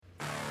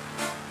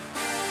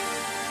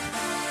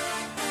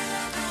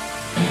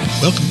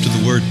Welcome to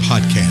the Word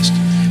Podcast.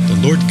 The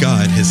Lord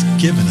God has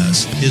given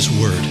us His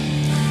Word.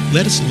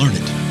 Let us learn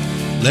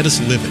it. Let us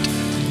live it.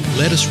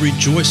 Let us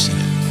rejoice in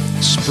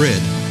it.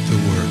 Spread the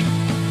Word.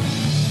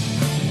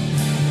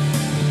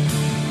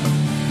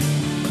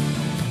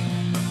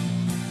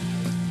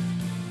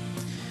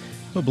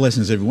 Well,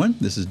 blessings, everyone.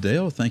 This is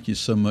Dale. Thank you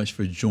so much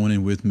for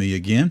joining with me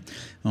again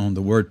on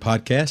the Word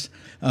Podcast.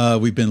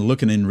 We've been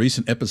looking in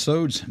recent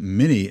episodes,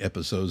 many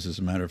episodes, as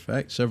a matter of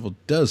fact, several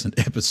dozen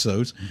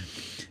episodes,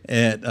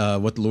 at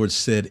what the Lord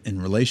said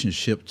in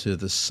relationship to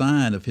the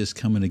sign of His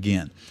coming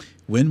again.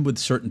 When would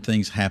certain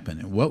things happen?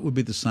 And what would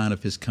be the sign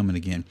of His coming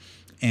again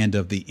and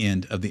of the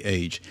end of the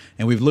age?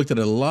 And we've looked at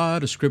a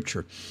lot of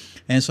Scripture.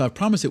 And so I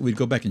promised that we'd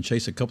go back and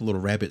chase a couple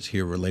little rabbits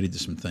here related to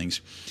some things.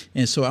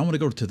 And so I want to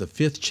go to the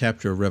 5th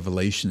chapter of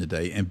Revelation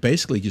today and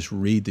basically just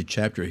read the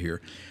chapter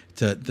here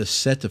to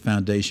set the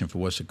foundation for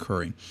what's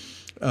occurring.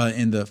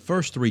 In the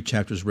first 3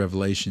 chapters of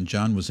Revelation,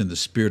 John was in the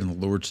Spirit on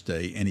the Lord's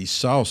day, and he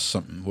saw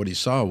something. What he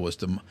saw was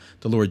the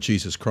Lord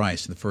Jesus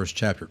Christ in the first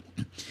chapter.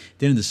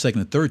 Then in the 2nd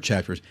and 3rd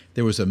chapters,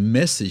 there was a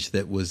message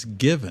that was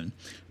given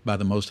by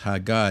the Most High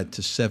God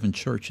to 7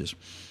 churches.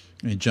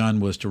 And John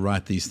was to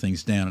write these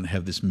things down and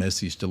have this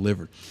message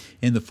delivered.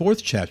 In the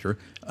 4th chapter,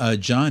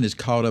 John is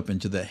caught up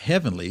into the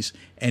heavenlies,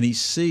 and he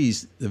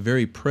sees the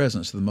very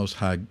presence of the Most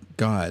High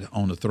God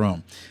on the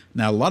throne.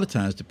 Now, a lot of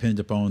times, depending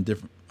upon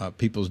different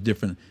people's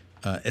different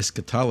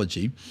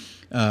eschatology,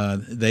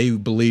 they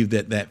believe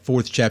that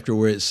 4th chapter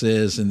where it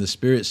says, and the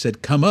Spirit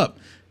said, come up,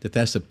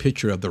 that's a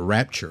picture of the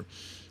rapture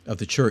of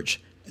the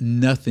church.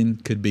 Nothing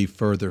could be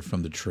further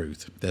from the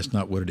truth. That's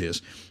not what it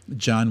is.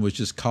 John was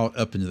just caught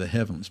up into the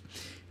heavens.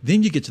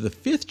 Then you get to the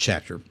 5th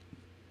chapter,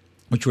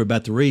 which we're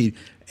about to read,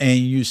 and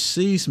you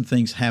see some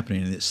things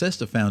happening, and it sets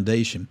the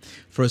foundation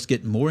for us to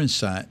get more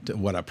insight to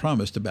what I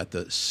promised about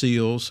the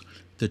seals,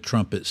 the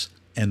trumpets,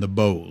 and the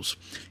bowls.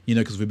 You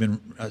know, because we've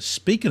been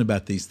speaking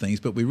about these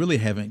things, but we really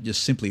haven't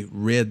just simply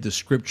read the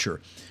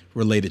Scripture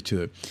related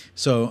to it.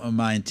 So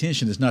my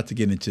intention is not to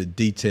get into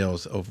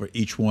details over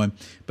each one,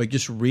 but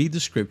just read the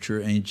Scripture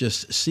and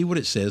just see what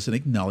it says and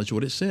acknowledge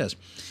what it says.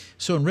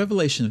 So in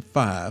Revelation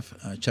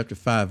 5, chapter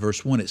 5,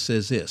 verse 1, it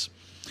says this,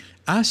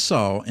 I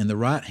saw in the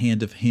right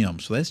hand of him,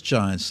 so that's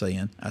John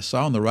saying, I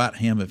saw in the right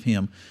hand of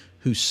him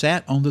who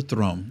sat on the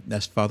throne,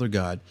 that's Father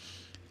God,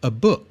 a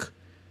book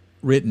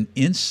written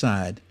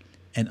inside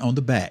and on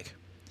the back,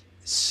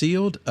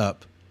 sealed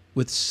up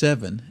with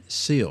 7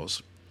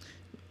 seals.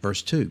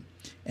 Verse 2,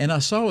 and I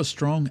saw a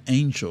strong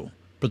angel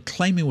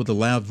proclaiming with a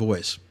loud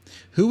voice,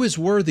 who is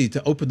worthy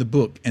to open the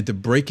book and to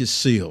break its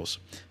seals?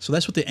 So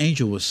that's what the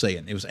angel was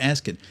saying. It was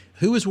asking,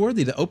 who is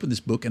worthy to open this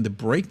book and to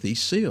break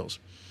these seals?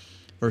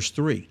 Verse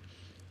 3,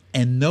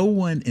 and no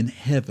one in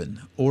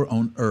heaven or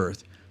on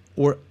earth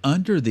or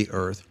under the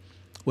earth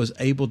was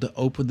able to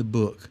open the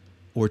book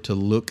or to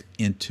look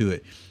into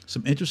it.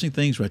 Some interesting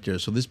things right there.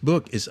 So this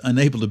book is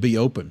unable to be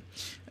opened.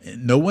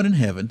 No one in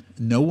heaven,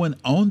 no one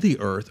on the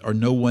earth, or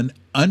no one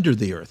under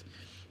the earth.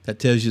 That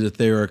tells you that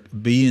there are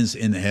beings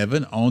in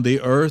heaven, on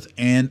the earth,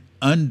 and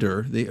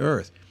under the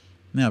earth.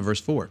 Now, verse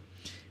 4.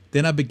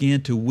 Then I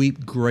began to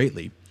weep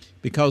greatly,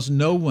 because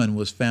no one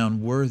was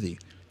found worthy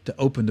to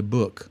open the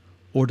book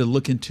or to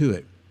look into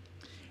it.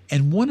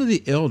 And one of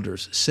the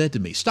elders said to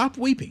me, stop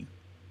weeping.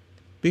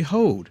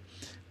 Behold,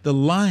 the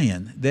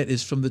Lion that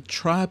is from the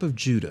tribe of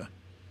Judah,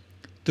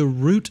 the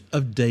Root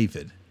of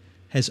David,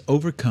 has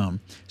overcome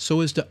so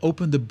as to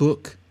open the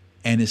book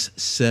and its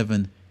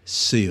 7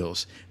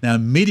 seals. Now,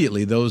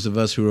 immediately, those of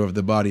us who are of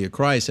the body of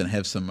Christ and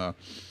have some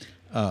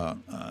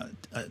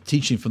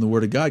teaching from the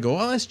Word of God go,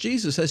 oh, that's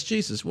Jesus, that's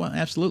Jesus. Well,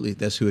 absolutely,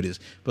 that's who it is.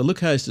 But look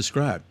how it's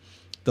described.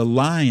 The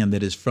Lion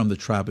that is from the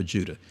tribe of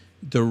Judah,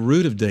 the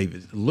Root of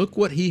David. Look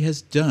what he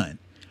has done.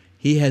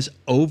 He has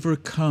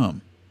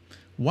overcome.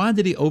 Why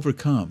did he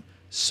overcome?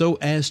 So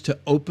as to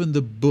open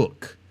the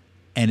book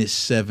and its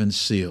 7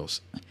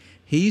 seals.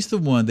 He's the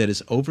one that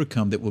is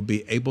overcome that will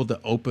be able to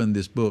open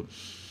this book.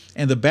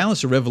 And the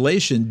balance of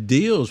Revelation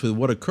deals with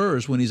what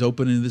occurs when he's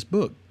opening this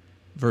book.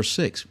 Verse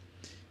 6,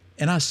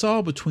 and I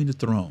saw between the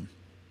throne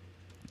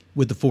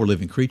with the 4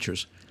 living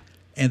creatures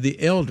and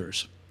the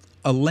elders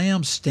a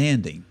lamb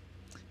standing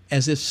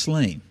as if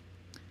slain,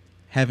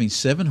 having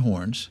 7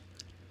 horns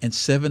and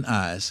 7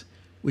 eyes,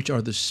 which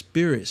are the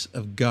spirits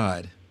of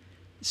God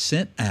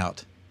sent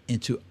out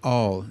into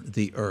all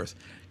the earth.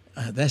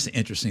 That's an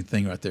interesting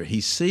thing right there.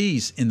 He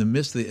sees in the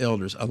midst of the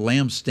elders a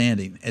lamb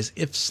standing as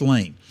if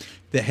slain,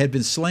 that had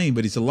been slain,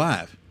 but he's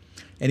alive.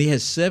 And he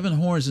has 7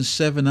 horns and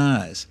 7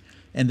 eyes.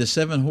 And the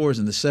 7 horns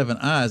and the 7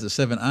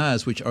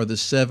 eyes, which are the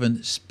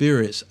 7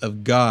 spirits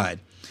of God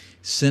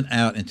sent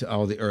out into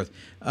all the earth.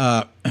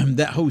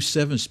 That whole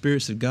 7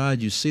 spirits of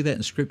God, you see that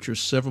in Scripture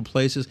several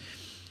places.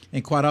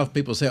 And quite often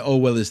people say, oh,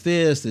 well, it's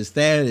this, it's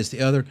that, it's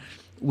the other.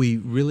 We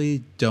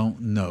really don't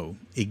know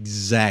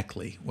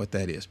exactly what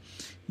that is.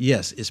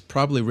 Yes, it's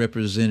probably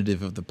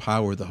representative of the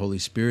power of the Holy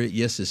Spirit.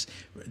 Yes, it's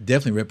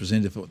definitely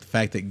representative of the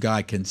fact that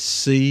God can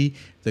see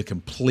the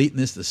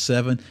completeness, the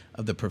 7,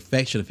 of the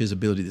perfection of his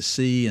ability to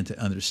see and to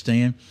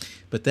understand.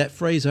 But that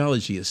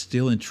phraseology is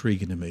still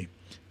intriguing to me.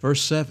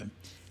 Verse 7,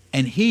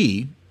 and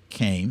he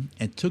came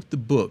and took the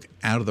book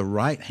out of the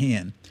right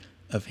hand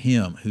of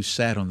him who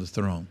sat on the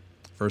throne.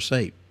 Verse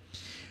 8,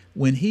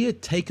 when he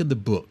had taken the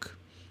book,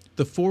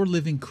 the 4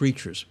 living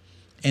creatures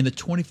and the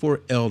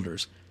 24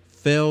 elders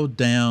fell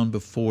down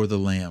before the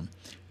Lamb,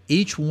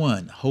 each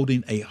one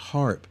holding a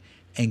harp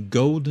and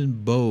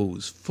golden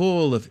bowls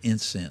full of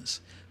incense,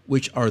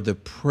 which are the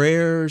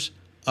prayers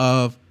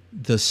of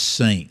the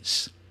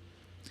saints.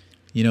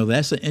 You know,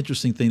 that's an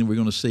interesting thing that we're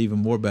going to see even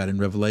more about in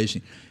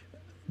Revelation.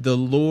 The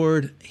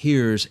Lord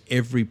hears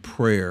every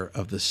prayer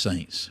of the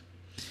saints.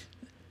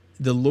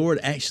 The Lord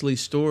actually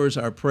stores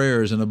our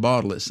prayers in a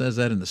bottle. It says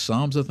that in the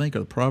Psalms, I think, or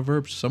the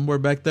Proverbs, somewhere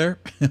back there.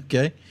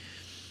 Okay.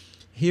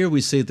 Here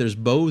we see that there's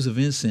bowls of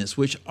incense,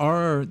 which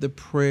are the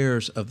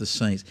prayers of the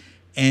saints.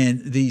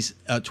 And these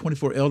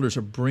 24 elders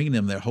are bringing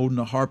them. They're holding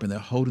a harp and they're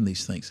holding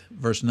these things.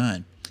 Verse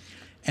 9,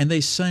 and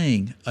they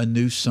sang a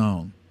new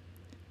song,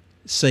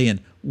 saying,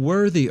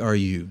 worthy are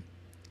you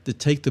to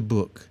take the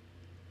book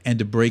and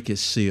to break its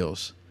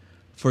seals,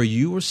 for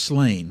you were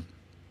slain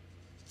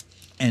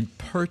and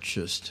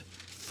purchased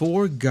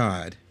for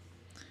God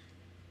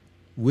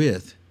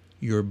with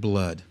your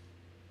blood.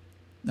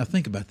 Now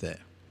think about that.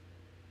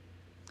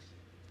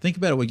 Think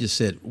about what we just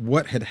said.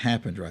 What had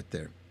happened right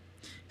there?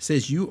 It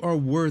says, you are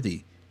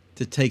worthy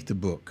to take the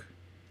book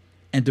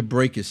and to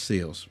break its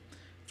seals,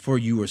 for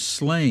you were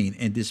slain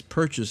and did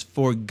purchase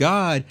for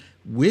God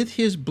with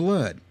his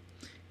blood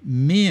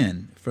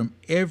men from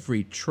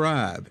every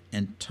tribe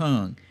and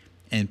tongue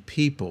and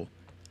people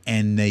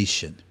and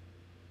nation.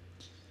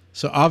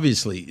 So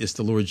obviously it's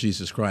the Lord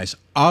Jesus Christ.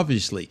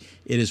 Obviously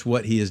it is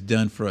what he has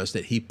done for us,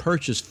 that he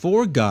purchased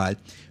for God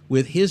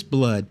with his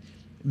blood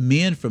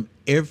men from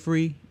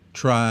every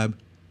tribe,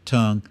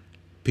 tongue,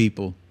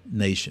 people,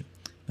 nation.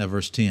 Now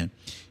verse 10,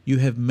 you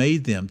have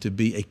made them to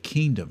be a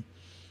kingdom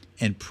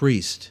and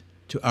priest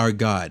to our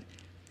God,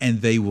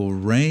 and they will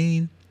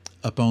reign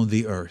upon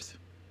the earth.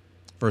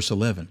 Verse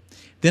 11,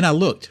 then I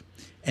looked,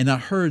 and I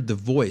heard the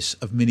voice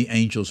of many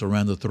angels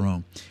around the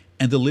throne,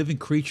 and the living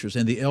creatures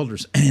and the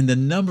elders, and the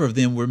number of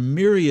them were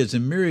myriads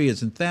and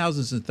myriads and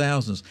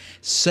thousands,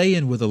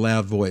 saying with a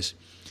loud voice,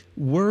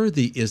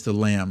 worthy is the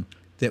Lamb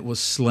that was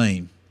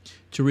slain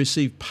to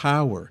receive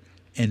power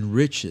and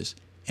riches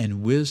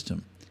and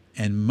wisdom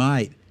and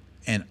might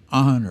and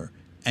honor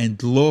and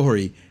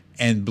glory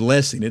and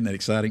blessing. Isn't that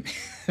exciting?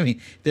 I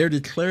mean, they're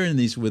declaring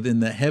these within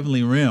the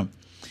heavenly realm.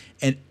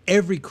 And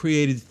every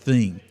created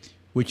thing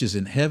which is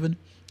in heaven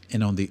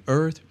and on the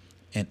earth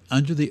and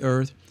under the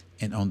earth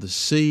and on the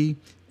sea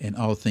and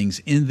all things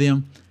in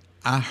them,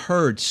 I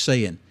heard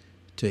saying,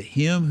 to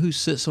him who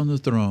sits on the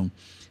throne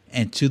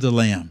and to the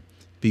Lamb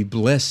be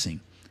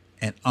blessing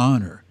and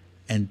honor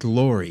and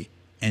glory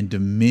and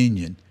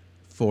dominion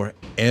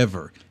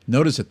forever.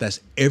 Notice that that's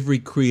every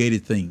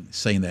created thing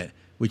saying that,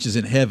 which is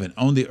in heaven,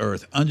 on the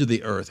earth, under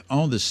the earth,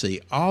 on the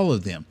sea. All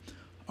of them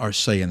are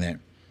saying that.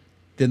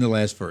 Then the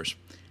last verse,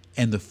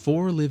 and the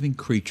 4 living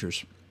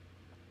creatures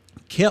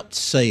kept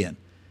saying,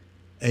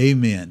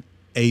 amen,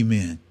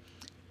 amen.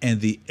 And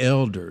the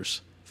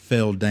elders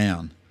fell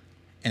down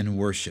and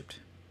worshiped.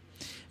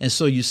 And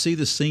so you see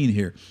the scene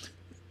here.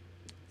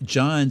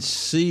 John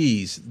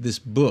sees this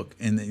book,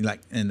 and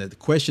the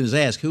question is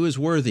asked, who is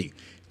worthy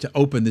to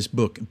open this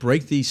book,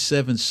 break these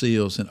 7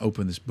 seals and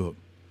open this book?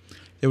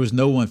 There was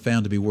no one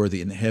found to be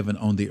worthy in heaven,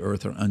 on the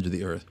earth, or under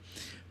the earth.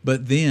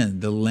 But then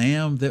the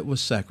Lamb that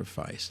was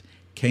sacrificed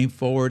came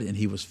forward, and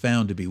he was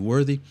found to be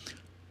worthy.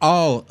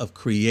 All of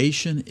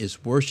creation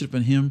is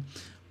worshiping him.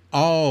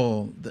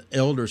 All the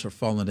elders are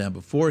falling down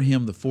before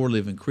him. The 4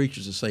 living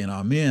creatures are saying,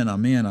 amen,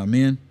 amen,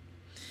 amen.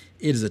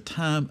 It is a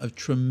time of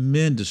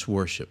tremendous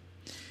worship.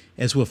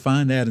 As we'll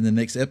find out in the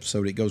next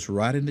episode, it goes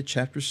right into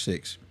chapter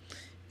 6,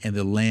 and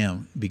the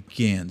Lamb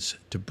begins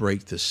to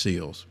break the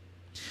seals.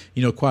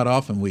 You know, quite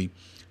often we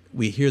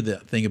hear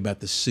that thing about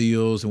the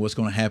seals and what's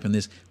going to happen.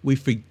 We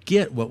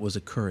forget what was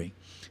occurring,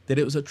 that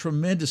it was a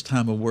tremendous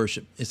time of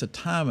worship. It's a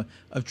time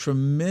of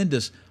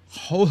tremendous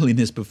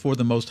holiness before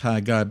the Most High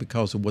God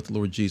because of what the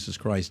Lord Jesus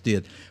Christ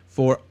did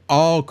for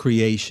all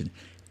creation.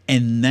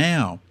 And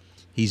now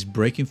he's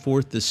breaking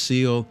forth the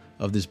seal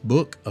of this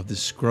book, of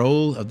this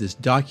scroll, of this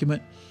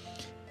document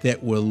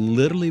that will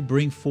literally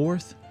bring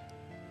forth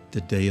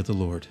the day of the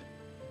Lord,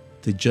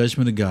 the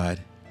judgment of God,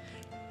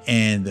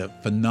 and the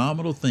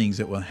phenomenal things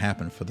that will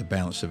happen for the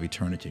balance of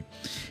eternity.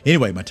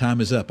 Anyway, my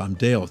time is up. I'm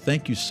Dale.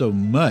 Thank you so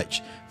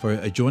much for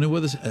joining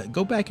with us.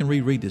 Go back and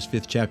reread this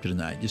 5th chapter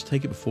tonight. Just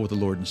take it before the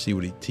Lord and see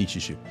what he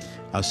teaches you.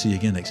 I'll see you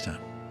again next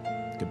time.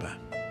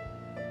 Goodbye.